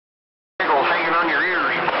on your ears.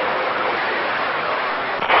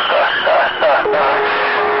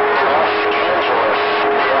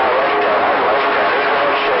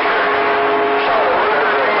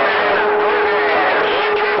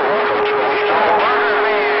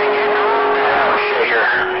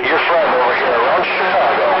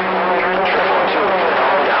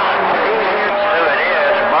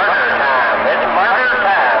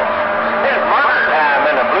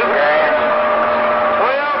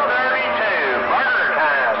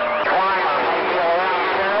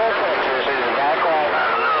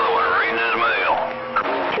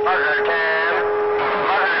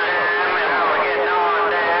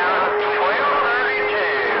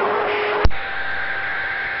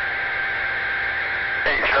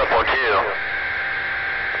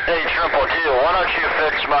 Hey, Triple T, why don't you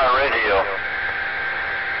fix my radio?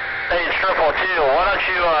 Hey, Triple T, why don't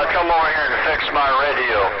you come over here and fix my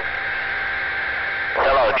radio?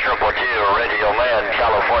 Hello, Triple T, Radio Man,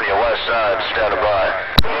 California West Side, standing by.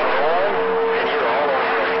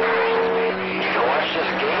 You can watch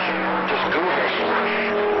this game, just Google it.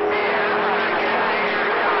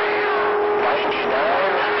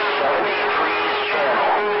 9973's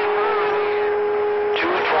channel.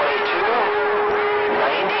 222.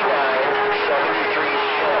 9973's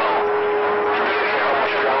channel. And you hear how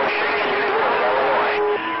much ground shaking you're doing in Illinois.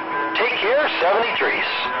 Take care,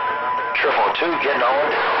 73's. 222 getting on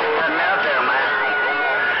down. I'm out there, man.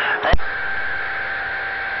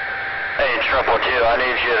 Hey, Triple T, I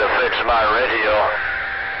need you to fix my radio.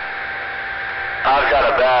 I've got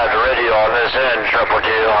a bad radio on this end, Triple T.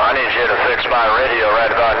 I need you to fix my radio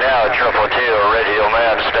right about now, Triple T, Radio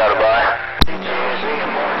Man, standing by.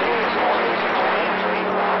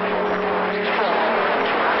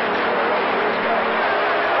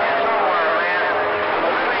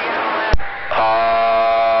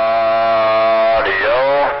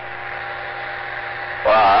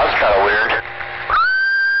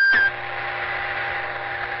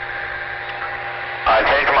 I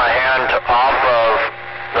take my hand off of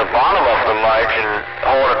the bottom of the mic and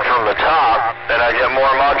hold it from the top, and I get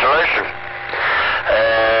more modulation.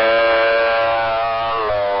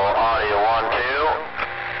 Hello, audio 1,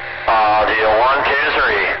 2. Audio 1, 2,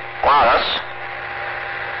 3. Wow,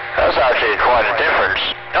 that's actually quite a difference.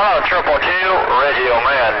 Hello, Triple T, Radio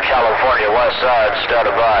Man, California West Side,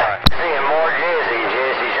 standing by. Seeing more Jesse.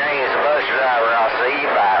 Jesse James, the bus driver. I'll see you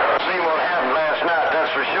by. See what happened last night,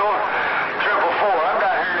 that's for sure. 444, I'm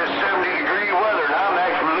down here in this 70-degree weather, and I'm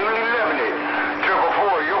absolutely loving it.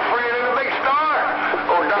 444, your friend in the big star?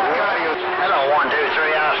 Oh, Doc Adios. Hello, 1, 2,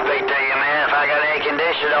 3, I'll speak to you, man. If I got any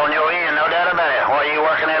condition on your end, no doubt about it. While you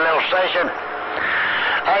working that little station?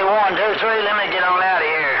 Hey, 1, 2, 3, let me get on out of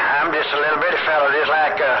here. I'm just a little bitty fellow, just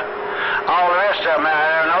like all the rest of them out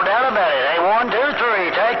there, no doubt about it. Hey, 1, 2, 3,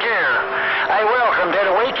 take care. Hey, welcome to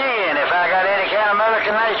the weekend. If I got any kind of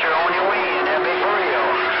American nature on your end, that'd be for real.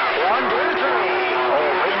 1, 2, 3.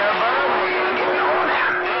 Oh, peanut butter, we're getting on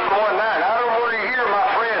now. 1, 9, I don't know where you hear my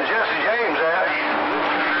friend Jesse James at.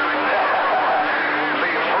 Be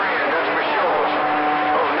a friend, that's for sure.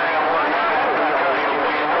 Oh, now 1, 9, I got you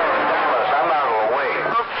in Dallas. I'm out of the way.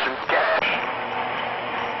 Some cash.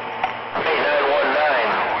 Hey, 919.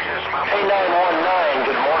 Hey, 919,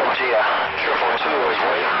 good morning to you. 242 is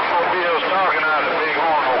waiting. Mobile's talking out of the big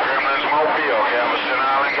horn, old Gremlin's Mobile, Galveston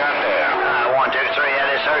Island, got there. 1, 2, 3, I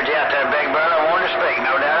just heard you out there, big brother. I wanted to speak,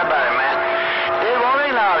 no doubt about it, man. Did want to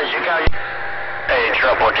acknowledge you, cause you... Hey,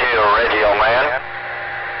 Triple T, Radio Man.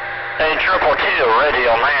 Hey, Triple T,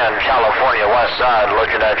 Radio Man, California West Side,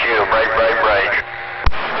 looking at you. Break, break, break.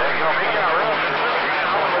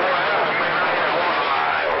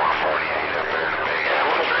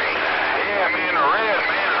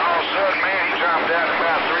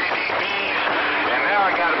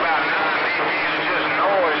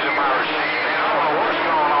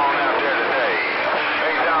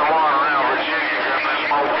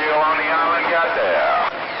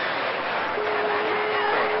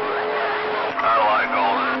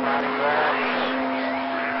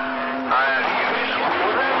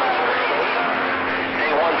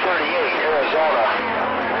 Arizona.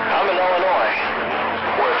 I'm in Illinois,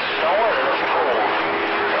 where it's snowing and it's cold.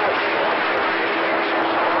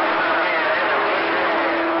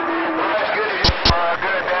 That's good.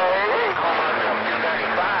 Good day.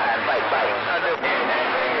 35, bye.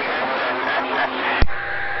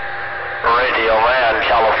 Radio Man,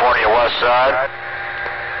 California West Side.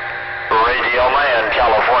 Radio Man,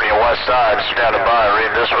 California West Side, standing by.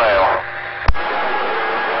 Read this mail.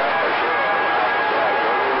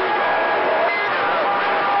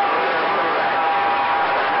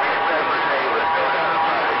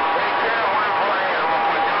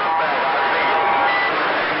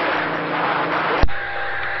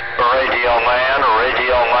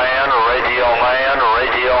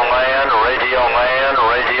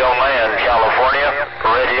 Radio Man, California.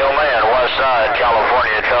 Radio Man, West Side,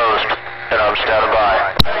 California Coast. And I'm standing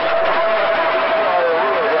by.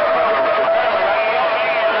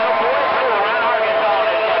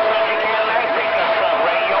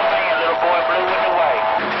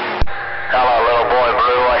 Hello, little boy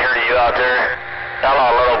Blue, I hear you out there. Hello,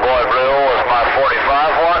 little boy Blue, with my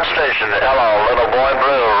 45-watt station. Hello, little boy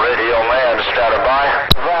Blue, Radio Man, standing by.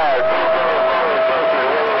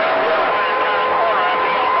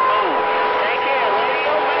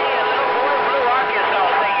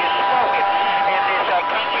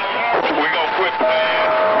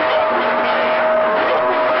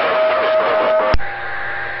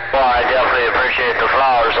 Well, I definitely appreciate the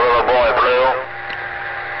flowers, little boy Blue.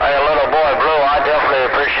 Hey, little boy Blue, I definitely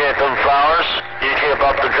appreciate them flowers. You keep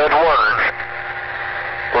up the good work.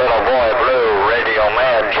 Little boy Blue, Radio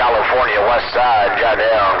Man, California West Side,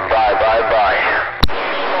 goddamn, bye, bye, bye.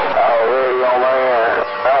 Oh, Radio Man,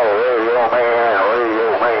 Radio Man,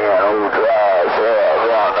 Radio Man, oh, drive,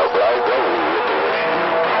 yeah, on the right road.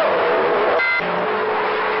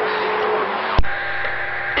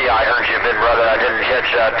 Yeah, I heard you, big brother. I didn't catch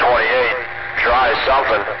that 28. Try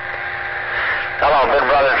something. Hello, big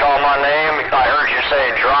brother, call my name. I heard you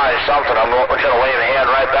say try something. I'm going to wave a hand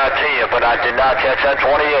right back to you, but I did not catch that 28.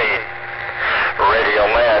 Radio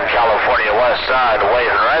Man, California West Side,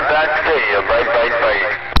 waving right back to you. Bait, bait,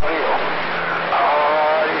 bait.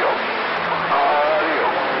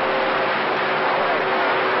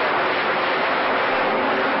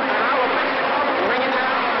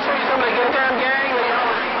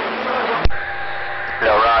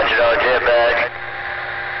 No Roger, no jetbag.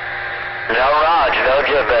 No Roger, no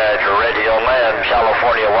jetbag. Radio Man,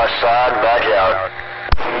 California West Side, badge out.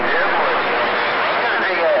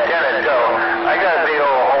 I got a big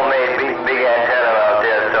old homemade big antenna out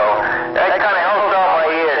there, so that kind of helps out my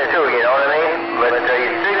ears too, you know what I mean? But your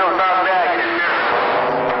signal's not back.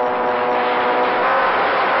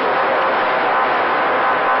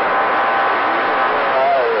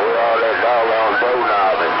 All that doggone dough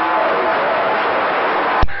knobbing.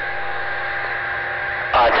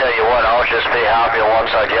 I tell you what, I'll just be happy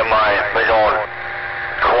once I get my big old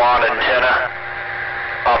quad antenna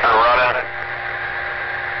up and running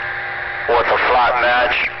with a flat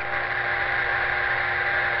match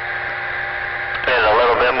and a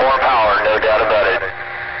little bit more power, no doubt about it.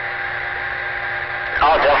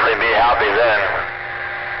 I'll definitely be happy then.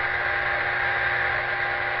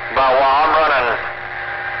 But while I'm running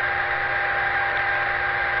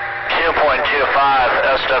 2.25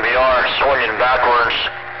 SWR swinging backwards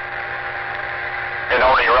and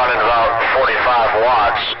only running about 45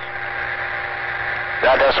 watts,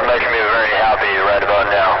 that doesn't make me very happy right about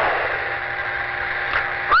now.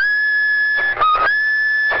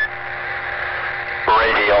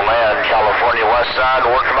 Radio Man, California West Side,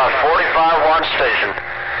 working my 45-watt station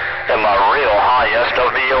and my real high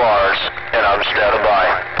SWRs, and I'm standing by.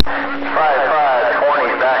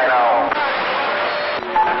 5520 back now.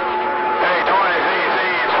 Hey, 20 CC,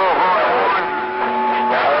 it's 441.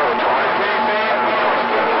 Oh, 20 CC.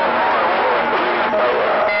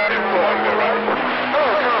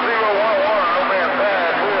 Oh, 2011, no man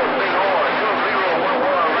bad, big horn, 2011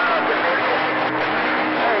 around the nation.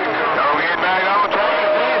 Don't get back on 20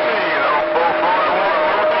 CC, you know,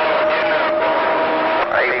 441.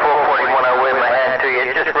 Hey, 441, I wave my hand to you.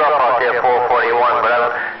 It's just rough out there, 441, but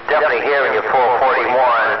I'm definitely hearing you 441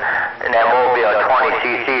 and that mobile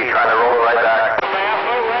 20cc trying to roll right back.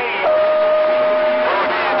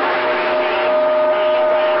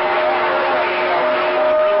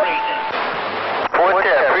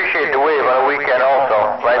 Appreciate the wave on the weekend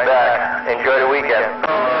also. Right back. Enjoy the weekend.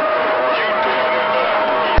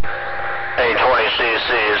 Hey,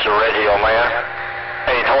 20cc's Radio Man.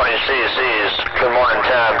 Hey, 20cc's good morning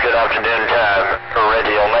time, good afternoon time.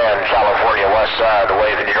 Radio Man, California West Side,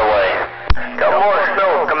 waving your way. Got more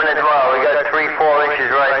snow coming in tomorrow. We got 3-4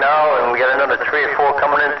 inches right now, and we got another 3 or 4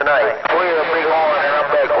 coming in tonight. We're a big horn and I'm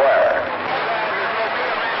back west.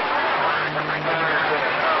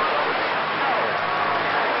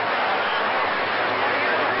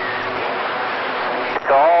 It's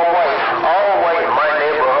all white in my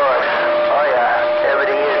neighborhood. Oh yeah,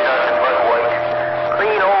 everything is nothing but white.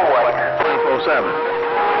 Clean old white. 24/7.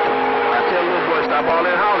 I tell little boy stop all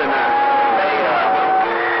that howling now.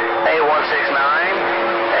 Hey, 169.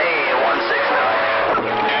 Hey,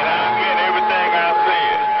 169. And I meant everything I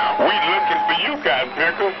said. We looking for you, Cotton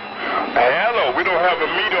Picker. Hello, we don't have a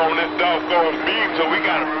meter on this doggone beat, so we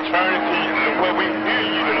gotta turn it to you where we hear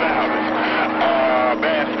you the loudest.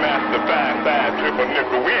 Bassmaster 55 triple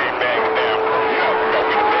nickel, we ain't banging down. Yeah, we go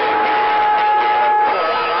with the bad.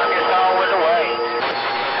 Arkansas with the way.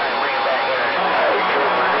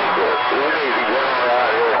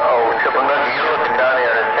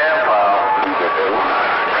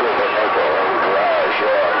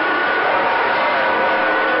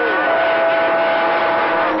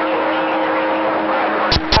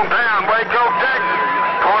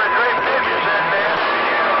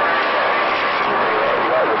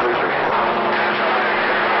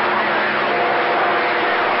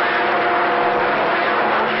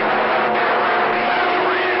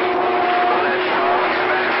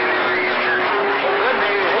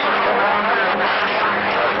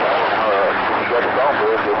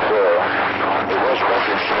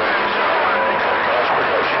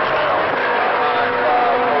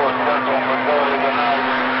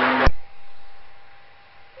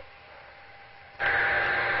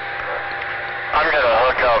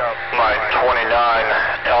 up my 29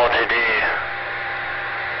 LTD.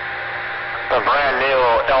 The brand new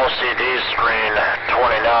LCD screen, 29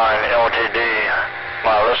 LTD,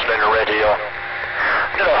 my listening radio.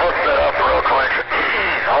 I'm gonna hook that up real quick.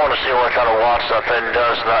 I want to see what kind of watts that thing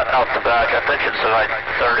does out the back. I think it's like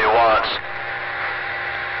 30 watts.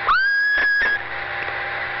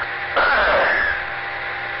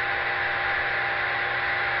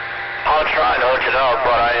 I'll try and hook it up,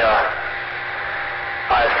 but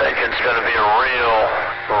I think it's going to be a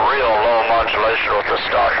real low modulation with the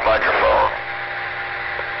stock microphone.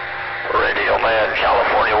 Radio Man,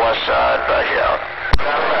 California West Side, back out.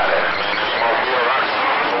 Not bad, man. This won't be a rock.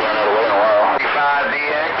 We've done it a while. 5D